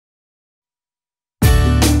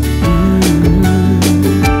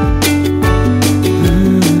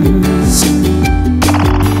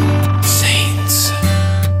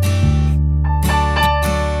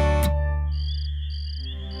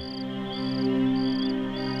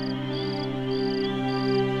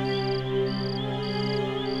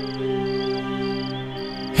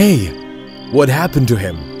Hey, what happened to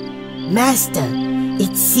him? Master,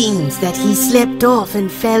 it seems that he slept off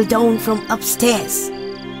and fell down from upstairs.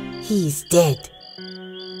 He's dead.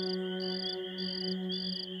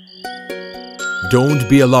 Don't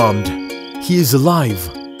be alarmed. He is alive.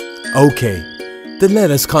 Okay, then let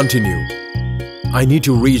us continue. I need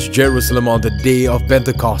to reach Jerusalem on the day of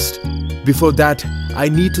Pentecost. Before that, I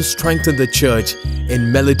need to strengthen the church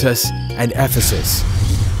in Miletus and Ephesus.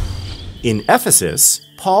 In Ephesus,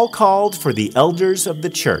 Paul called for the elders of the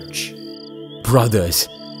church. Brothers,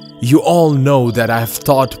 you all know that I have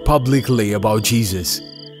taught publicly about Jesus.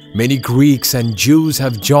 Many Greeks and Jews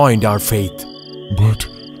have joined our faith. But,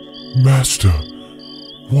 Master,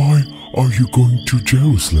 why are you going to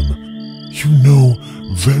Jerusalem? You know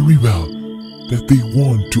very well that they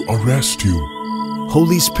want to arrest you.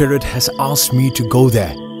 Holy Spirit has asked me to go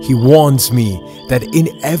there. He warns me that in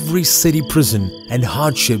every city prison and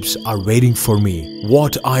hardships are waiting for me.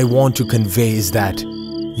 What I want to convey is that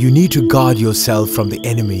you need to guard yourself from the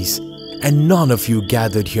enemies, and none of you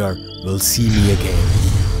gathered here will see me again.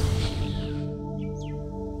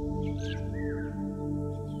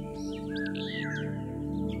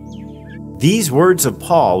 These words of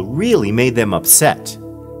Paul really made them upset.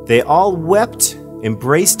 They all wept,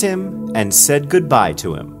 embraced him, and said goodbye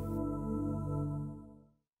to him.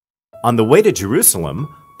 On the way to Jerusalem,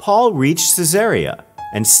 Paul reached Caesarea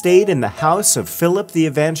and stayed in the house of Philip the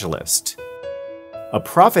evangelist. A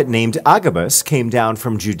prophet named Agabus came down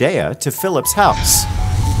from Judea to Philip's house.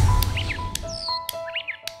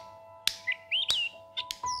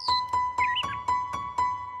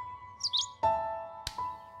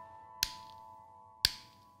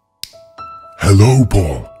 Hello,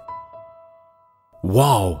 Paul.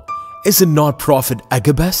 Wow, is it not Prophet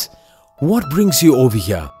Agabus? What brings you over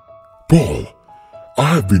here? Paul,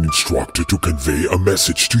 I have been instructed to convey a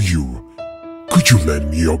message to you. Could you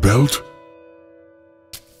lend me your belt?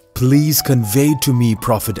 Please convey to me,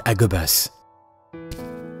 Prophet Agabus.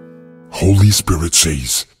 Holy Spirit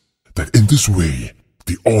says that in this way,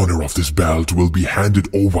 the honor of this belt will be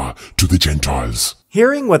handed over to the Gentiles.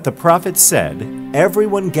 Hearing what the prophet said,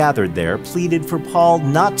 everyone gathered there pleaded for Paul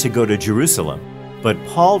not to go to Jerusalem. But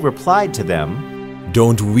Paul replied to them,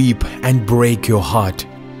 Don't weep and break your heart.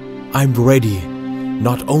 I'm ready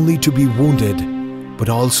not only to be wounded, but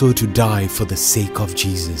also to die for the sake of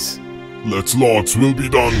Jesus. Let's Lord's will be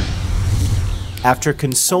done. After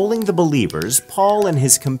consoling the believers, Paul and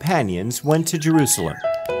his companions went to Jerusalem.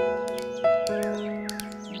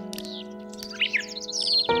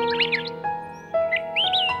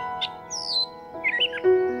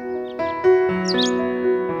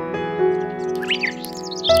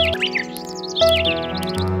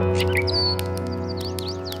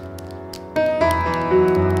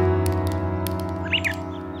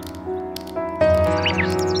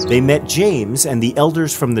 They met James and the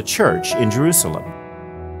elders from the church in Jerusalem.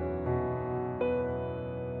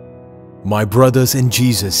 My brothers in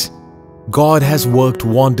Jesus, God has worked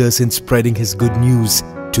wonders in spreading His good news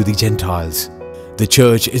to the Gentiles. The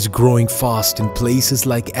church is growing fast in places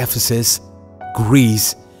like Ephesus,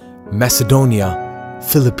 Greece, Macedonia,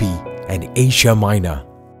 Philippi, and Asia Minor.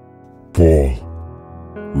 Paul,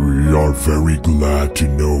 we are very glad to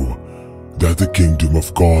know that the kingdom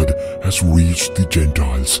of God has reached the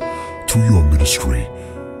Gentiles through your ministry.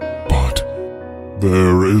 But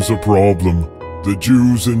there is a problem. The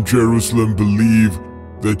Jews in Jerusalem believe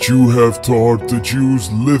that you have taught the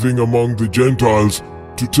Jews living among the Gentiles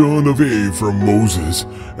to turn away from Moses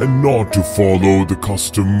and not to follow the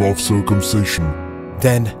custom of circumcision.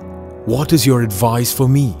 Then, what is your advice for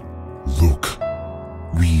me? Look,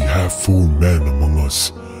 we have 4 men among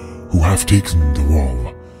us who have taken the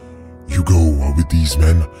wall. You go with these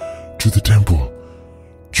men to the temple,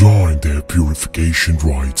 join their purification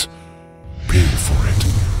rites, pay for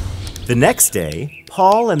it. The next day,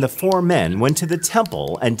 Paul and the 4 men went to the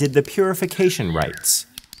temple and did the purification rites.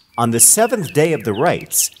 On the 7th day of the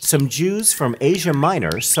rites, some Jews from Asia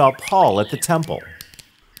Minor saw Paul at the temple.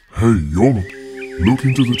 Hey, Yona, look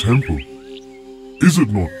into the temple. Is it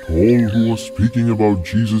not Paul who was speaking about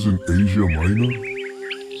Jesus in Asia Minor?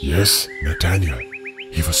 Yes, Nathaniel.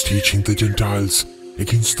 He was teaching the Gentiles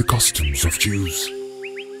against the customs of Jews.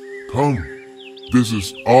 Come, this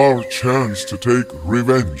is our chance to take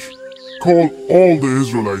revenge. Call all the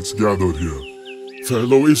Israelites gathered here.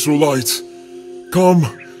 Fellow Israelites, come,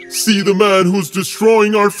 see the man who's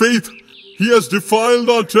destroying our faith. He has defiled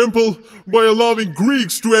our temple by allowing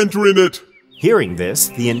Greeks to enter in it. Hearing this,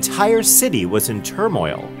 the entire city was in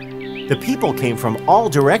turmoil. The people came from all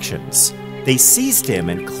directions. They seized him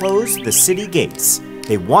and closed the city gates.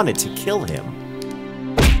 They wanted to kill him.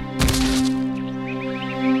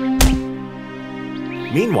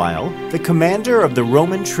 Meanwhile, the commander of the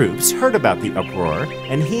Roman troops heard about the uproar,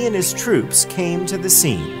 and he and his troops came to the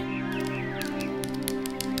scene.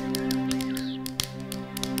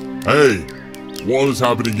 Hey, what is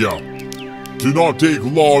happening here? Do not take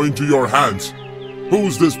law into your hands.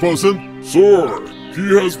 Who's this person? Sir,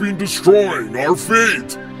 he has been destroying our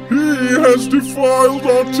faith. He has defiled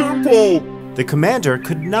our temple. The commander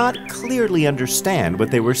could not clearly understand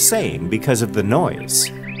what they were saying because of the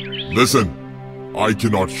noise. Listen, I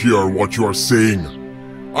cannot hear what you are saying.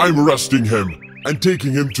 I'm arresting him and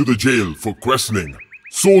taking him to the jail for questioning.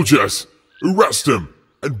 Soldiers, arrest him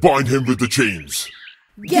and bind him with the chains.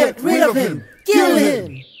 Get rid of him! Kill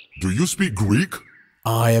him! Do you speak Greek?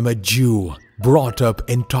 I am a Jew, brought up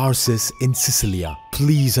in Tarsus in Sicilia.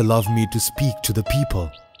 Please allow me to speak to the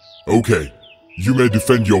people. Okay, you may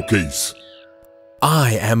defend your case.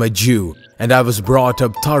 I am a Jew, and I was brought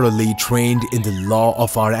up thoroughly trained in the law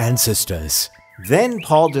of our ancestors. Then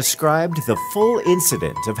Paul described the full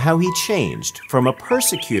incident of how he changed from a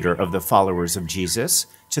persecutor of the followers of Jesus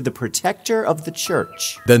to the protector of the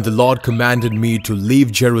church. Then the Lord commanded me to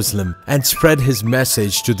leave Jerusalem and spread his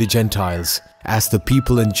message to the Gentiles, as the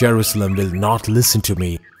people in Jerusalem will not listen to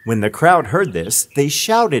me. When the crowd heard this, they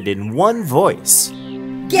shouted in one voice,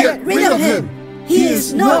 Get rid of him! He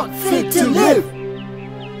is not fit to live!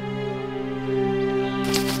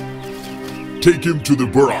 Take him to the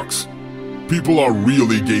barracks. People are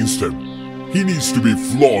really against him. He needs to be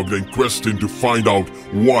flogged and questioned to find out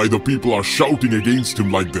why the people are shouting against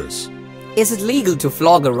him like this. Is it legal to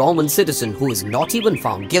flog a Roman citizen who is not even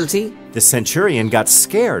found guilty? The centurion got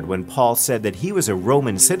scared when Paul said that he was a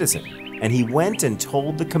Roman citizen, and he went and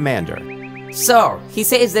told the commander. Sir, he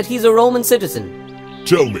says that he's a Roman citizen.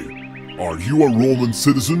 Tell me, are you a Roman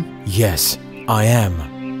citizen? Yes, I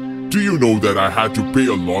am. Do you know that I had to pay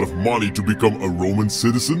a lot of money to become a Roman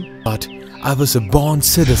citizen? But I was a born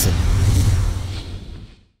citizen.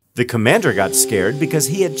 The commander got scared because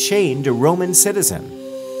he had chained a Roman citizen.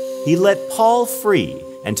 He let Paul free,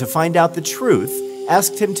 and to find out the truth,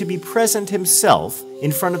 asked him to be present himself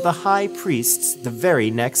in front of the high priests the very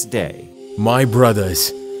next day. My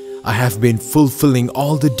brothers, I have been fulfilling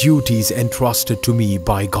all the duties entrusted to me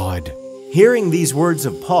by God. Hearing these words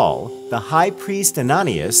of Paul, the high priest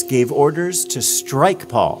Ananias gave orders to strike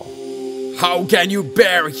Paul. How can you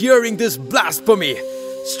bear hearing this blasphemy?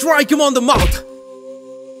 Strike him on the mouth!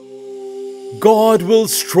 God will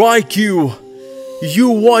strike you, you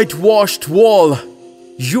whitewashed wall.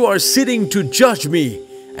 You are sitting to judge me,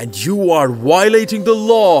 and you are violating the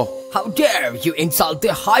law. How dare you insult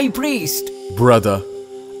the high priest? Brother,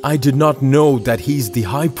 I did not know that he's the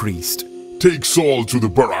high priest. Take Saul to the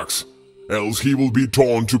barracks, else he will be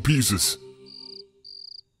torn to pieces.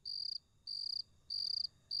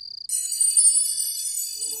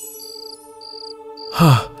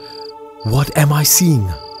 What am I seeing?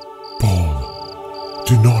 Paul,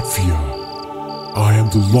 do not fear. I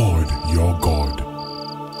am the Lord your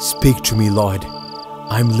God. Speak to me, Lord.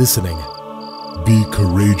 I'm listening. Be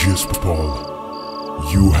courageous,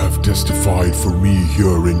 Paul. You have testified for me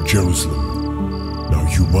here in Jerusalem. Now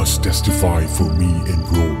you must testify for me in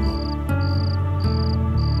Rome.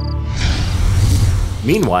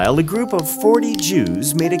 Meanwhile, a group of 40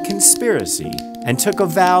 Jews made a conspiracy and took a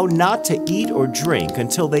vow not to eat or drink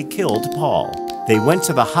until they killed Paul. They went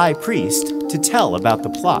to the high priest to tell about the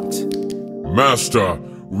plot. Master,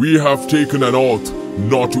 we have taken an oath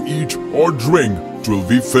not to eat or drink till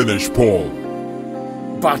we finish Paul.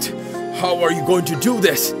 But how are you going to do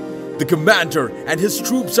this? The commander and his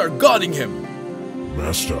troops are guarding him.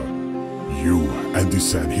 Master, you and the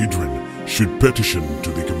Sanhedrin should petition to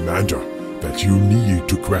the commander that you need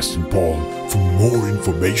to question Paul for more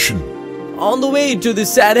information. On the way to the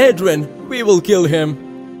Sanhedrin, we will kill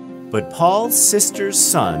him. But Paul's sister's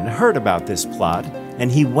son heard about this plot,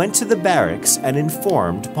 and he went to the barracks and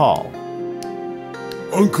informed Paul.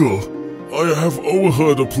 Uncle, I have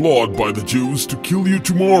overheard a plot by the Jews to kill you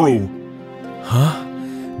tomorrow. Huh?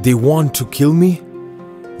 They want to kill me?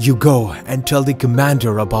 You go and tell the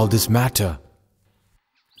commander about this matter.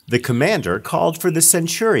 The commander called for the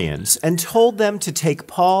centurions and told them to take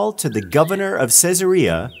Paul to the governor of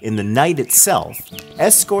Caesarea in the night itself,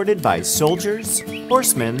 escorted by soldiers,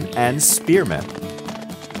 horsemen, and spearmen.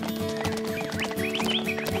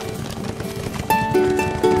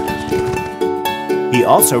 He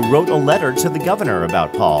also wrote a letter to the governor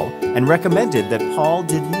about Paul and recommended that Paul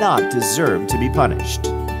did not deserve to be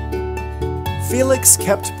punished. Felix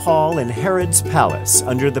kept Paul in Herod's palace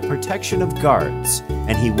under the protection of guards,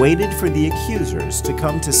 and he waited for the accusers to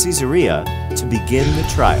come to Caesarea to begin the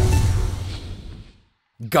trial.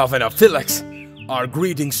 Governor Felix, our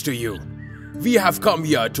greetings to you. We have come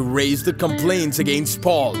here to raise the complaints against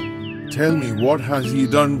Paul. Tell me, what has he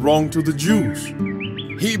done wrong to the Jews?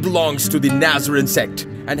 He belongs to the Nazarene sect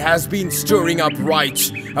and has been stirring up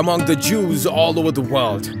riots among the Jews all over the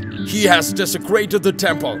world. He has desecrated the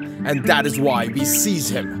temple, and that is why we seize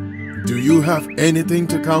him. Do you have anything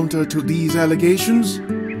to counter to these allegations?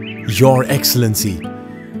 Your Excellency,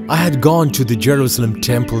 I had gone to the Jerusalem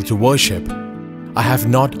temple to worship. I have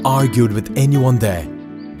not argued with anyone there.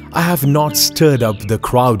 I have not stirred up the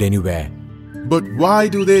crowd anywhere. But why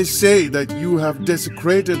do they say that you have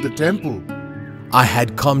desecrated the temple? I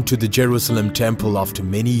had come to the Jerusalem temple after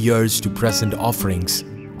many years to present offerings.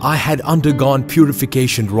 I had undergone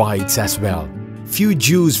purification rites as well. Few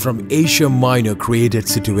Jews from Asia Minor created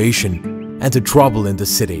situation and the trouble in the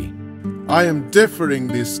city. I am deferring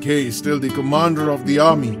this case till the commander of the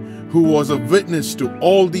army, who was a witness to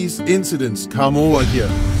all these incidents, come over here.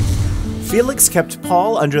 Felix kept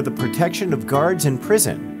Paul under the protection of guards in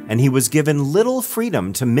prison, and he was given little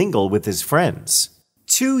freedom to mingle with his friends.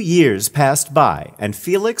 2 years passed by, and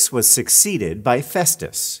Felix was succeeded by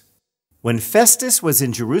Festus. When Festus was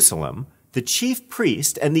in Jerusalem, the chief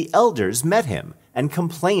priest and the elders met him and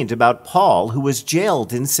complained about Paul, who was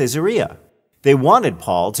jailed in Caesarea. They wanted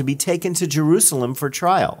Paul to be taken to Jerusalem for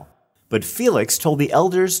trial, but Felix told the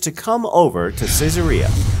elders to come over to Caesarea.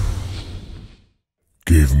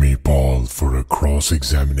 Give me Paul for a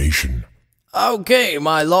cross-examination. Okay,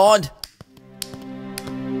 my lord.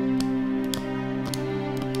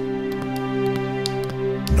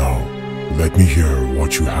 Now, let me hear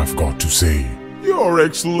what you have got to say. Your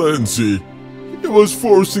Excellency, he was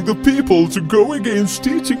forcing the people to go against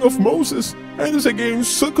teaching of Moses and is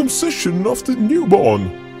against circumcision of the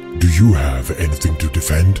newborn. Do you have anything to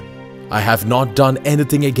defend? I have not done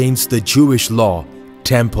anything against the Jewish law,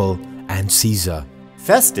 temple, and Caesar.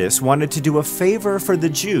 Festus wanted to do a favor for the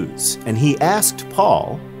Jews, and he asked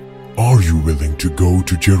Paul, Are you willing to go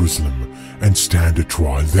to Jerusalem and stand a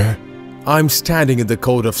trial there? I'm standing in the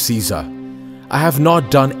court of Caesar. I have not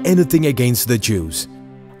done anything against the Jews.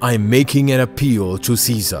 I am making an appeal to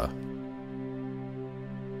Caesar.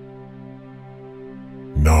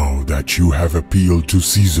 Now that you have appealed to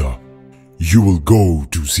Caesar, you will go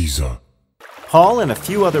to Caesar. Paul and a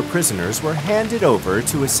few other prisoners were handed over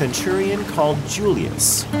to a centurion called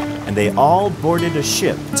Julius, and they all boarded a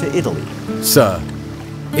ship to Italy. Sir,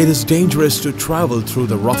 it is dangerous to travel through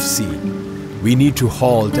the rough sea. We need to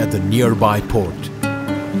halt at the nearby port.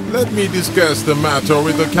 Let me discuss the matter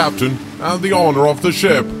with the captain and the owner of the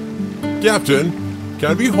ship. Captain,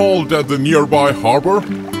 can we halt at the nearby harbor?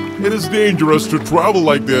 It is dangerous to travel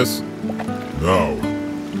like this. Now,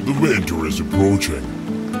 the winter is approaching.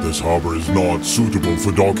 This harbor is not suitable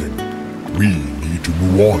for docking. We need to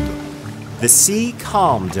move on. The sea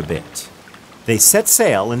calmed a bit. They set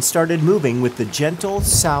sail and started moving with the gentle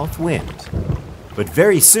south wind. But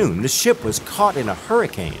very soon the ship was caught in a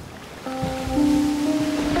hurricane.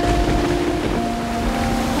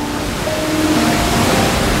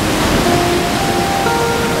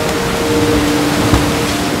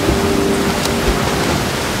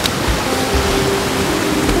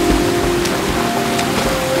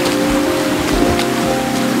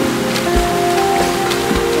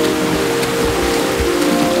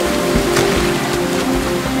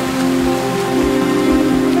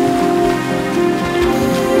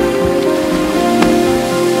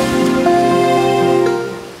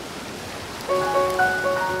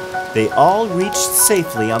 They all reached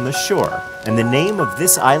safely on the shore, and the name of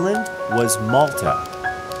this island was Malta.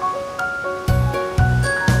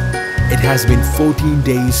 It has been 14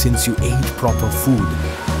 days since you ate proper food.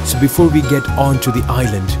 So before we get on to the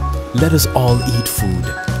island, let us all eat food.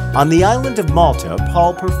 On the island of Malta,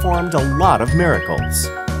 Paul performed a lot of miracles.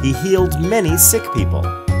 He healed many sick people.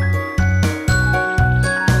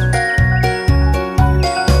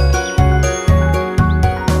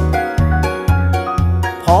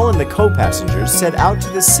 Paul and the co-passengers set out to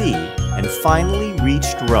the sea and finally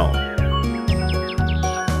reached Rome.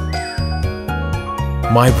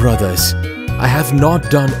 My brothers, I have not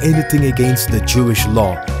done anything against the Jewish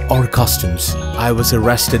law or customs. I was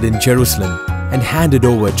arrested in Jerusalem and handed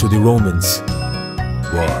over to the Romans.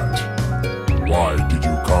 But why did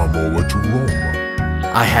you come over to Rome?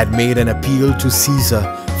 I had made an appeal to Caesar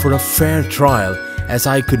for a fair trial, as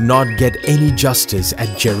I could not get any justice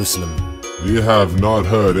at Jerusalem. We have not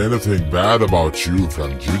heard anything bad about you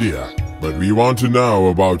from Judea, but we want to know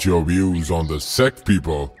about your views on the sect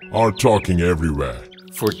people are talking everywhere.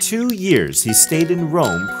 For 2 years he stayed in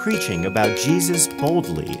Rome preaching about Jesus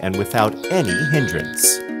boldly and without any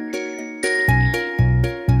hindrance.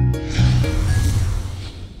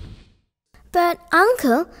 But,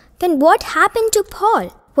 Uncle, Then what happened to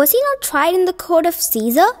Paul? Was he not tried in the court of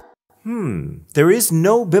Caesar? There is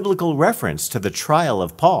no biblical reference to the trial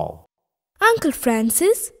of Paul. Uncle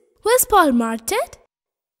Francis, was Paul martyred?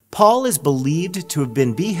 Paul is believed to have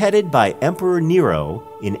been beheaded by Emperor Nero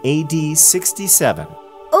in AD 67.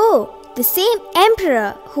 Oh, the same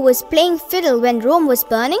emperor who was playing fiddle when Rome was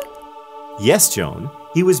burning? Yes, Joan.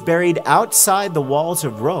 He was buried outside the walls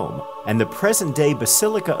of Rome, and the present-day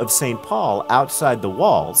Basilica of St. Paul outside the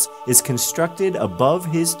walls is constructed above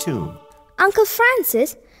his tomb. Uncle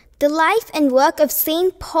Francis, the life and work of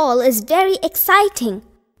St. Paul is very exciting.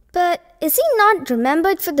 But is he not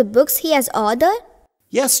remembered for the books he has authored?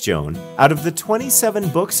 Yes, Joan. Out of the 27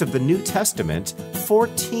 books of the New Testament,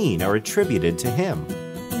 14 are attributed to him.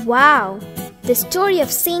 Wow, the story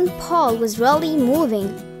of St. Paul was really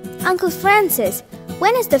moving. Uncle Francis,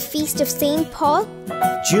 when is the feast of St. Paul?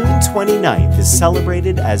 June 29th is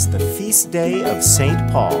celebrated as the feast day of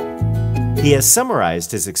St. Paul. He has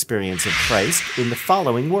summarized his experience of Christ in the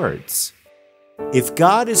following words. If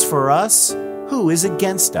God is for us, who is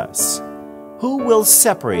against us? Who will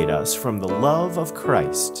separate us from the love of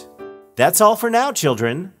Christ? That's all for now,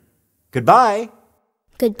 children. Goodbye.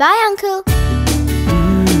 Goodbye, Uncle.